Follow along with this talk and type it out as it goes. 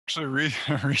actually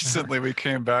recently we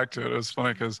came back to it. It was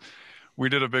funny because we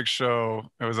did a big show.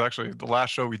 It was actually the last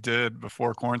show we did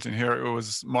before quarantine here. It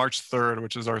was March 3rd,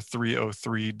 which is our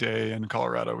 303 day in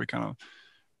Colorado. We kind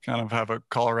of have a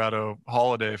Colorado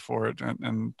holiday for it,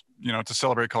 and to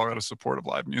celebrate Colorado's support of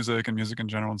live music and music in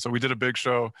general. And so we did a big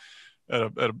show at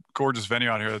a gorgeous venue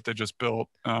out here that they just built.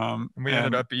 And we ended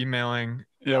And up emailing.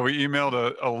 yeah, we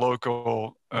emailed a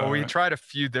local. Well, we tried a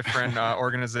few different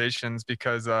organizations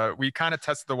because we kind of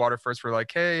tested the water first. We're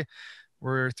like, hey,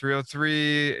 we're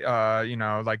 303,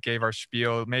 like gave our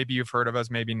spiel. Maybe you've heard of us,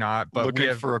 maybe not, but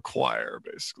looking for a choir,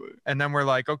 basically. And then we're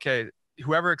like, okay,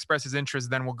 whoever expresses interest,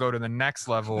 then we'll go to the next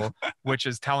level, which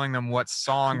is telling them what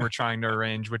song we're trying to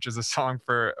arrange, which is a song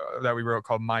for that we wrote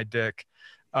called My Dick.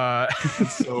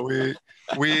 So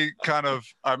we kind of,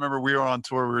 I remember we were on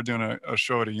tour, we were doing a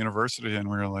show at a university, and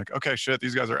we were like, okay, shit,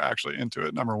 these guys are actually into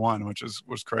it, number one, which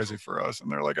was crazy for us.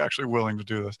 And they're like actually willing to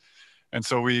do this. And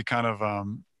so we kind of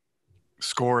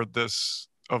scored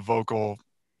a vocal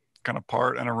kind of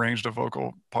part and arranged a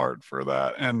vocal part for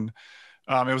that. And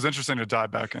it was interesting to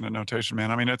dive back into notation, man.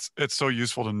 I mean, it's so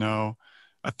useful to know.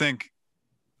 I think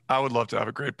I would love to have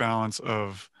a great balance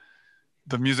of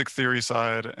the music theory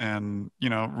side and,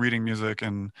 reading music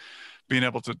and being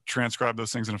able to transcribe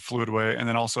those things in a fluid way. And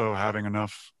then also having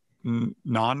enough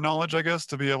non-knowledge, I guess,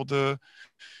 to be able to,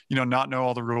 not know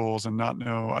all the rules and not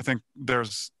know. I think there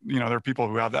are people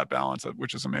who have that balance,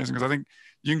 which is amazing, because I think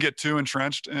you can get too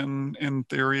entrenched in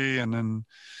theory and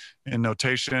in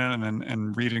notation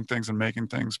and reading things and making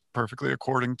things perfectly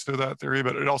according to that theory.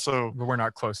 But we're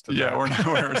not close to that. Yeah,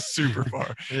 we're super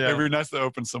far. Yeah. It'd be nice to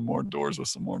open some more doors with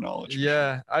some more knowledge.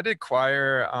 Yeah. Sure. I did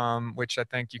choir, which I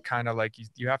think you kind of like,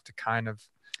 you have to kind of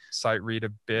sight read a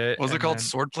bit. Was it called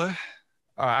swordplay?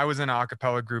 I was in an a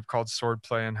cappella group called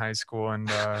Swordplay in high school, and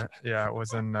yeah, it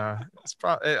was in.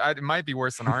 It might be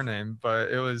worse than our name, but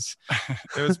it was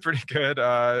pretty good.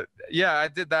 Yeah, I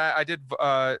did that. I did,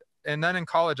 and then in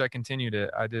college I continued it.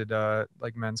 I did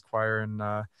like men's choir, and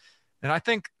I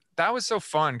think that was so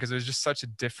fun because it was just such a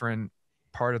different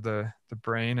part of the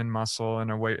brain and muscle in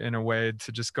a way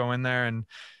to just go in there, and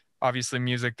obviously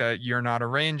music that you're not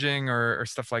arranging or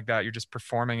stuff like that. You're just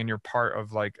performing, and you're part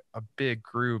of like a big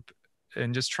group.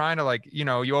 And just trying to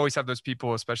you always have those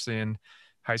people, especially in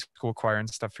high school choir and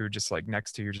stuff, who are just like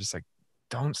next to you, just like,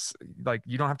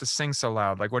 you don't have to sing so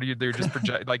loud. Like, what are you, they're just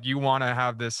project, like you want to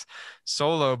have this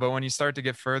solo, but when you start to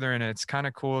get further in it, it's kind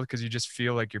of cool because you just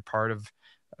feel like you're part of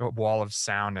a wall of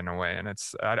sound in a way. And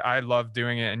I love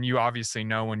doing it. And you obviously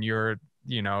know when you're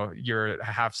a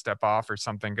half step off or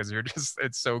something, because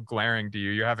it's so glaring to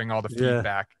you. You're having all the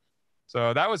feedback.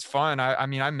 So that was fun. I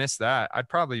mean, I miss that. I'd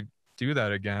probably do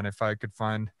that again if I could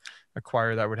find a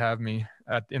choir that would have me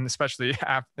especially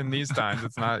in these times.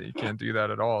 It's not, you can't do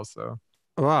that at all. So,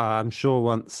 well, I'm sure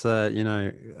once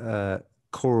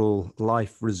choral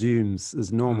life resumes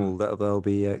as normal, that they'll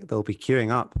be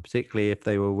queuing up, particularly if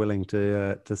they were willing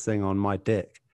to sing on My Dick.